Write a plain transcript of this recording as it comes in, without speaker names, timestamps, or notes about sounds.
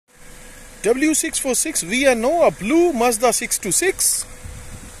W646VNO, a blue Mazda 626,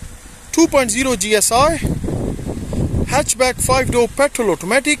 2.0 GSI, hatchback 5-door petrol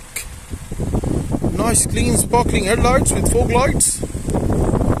automatic, nice clean sparkling headlights with fog lights,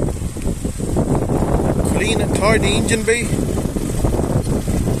 clean and tidy engine bay,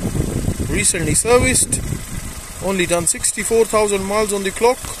 recently serviced, only done 64,000 miles on the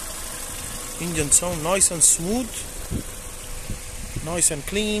clock. Engine sound nice and smooth, nice and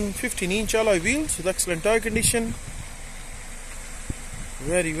clean. 15-inch alloy wheels with excellent tire condition,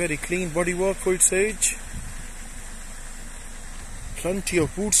 very clean bodywork for its age, plenty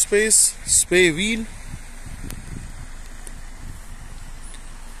of boot space, spare wheel,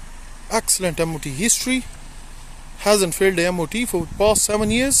 excellent MOT history, hasn't failed the MOT for the past 7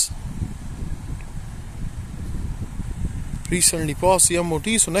 years. Recently passed the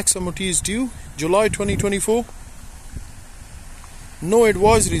MOT, so next MOT is due July 2024. No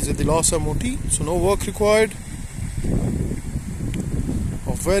advisories at the last MOT, so no work required.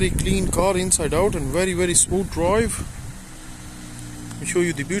 A very clean car inside out and very smooth drive. I'll show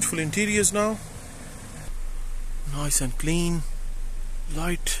you the beautiful interiors now. Nice and clean,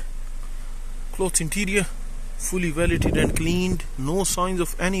 light cloth interior, fully valeted and cleaned, no signs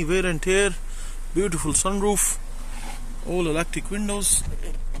of any wear and tear. Beautiful sunroof, all electric windows,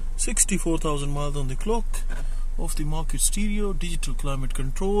 64,000 miles on the clock, off the market stereo, digital climate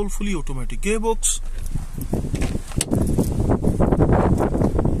control, fully automatic gearbox,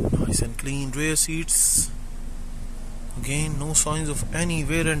 nice and clean rear seats, again no signs of any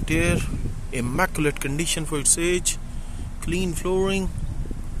wear and tear, immaculate condition for its age, clean flooring,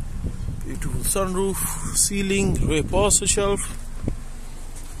 beautiful sunroof, ceiling, rear parcel shelf.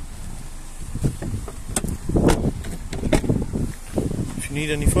 If you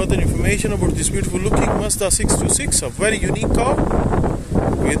need any further information about this beautiful looking Mazda 626, a very unique car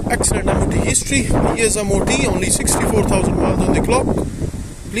with excellent MOT history, years MOT, only 64,000 miles on the clock,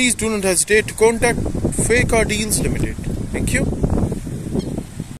 please do not hesitate to contact Fake Car Deals Limited. Thank you.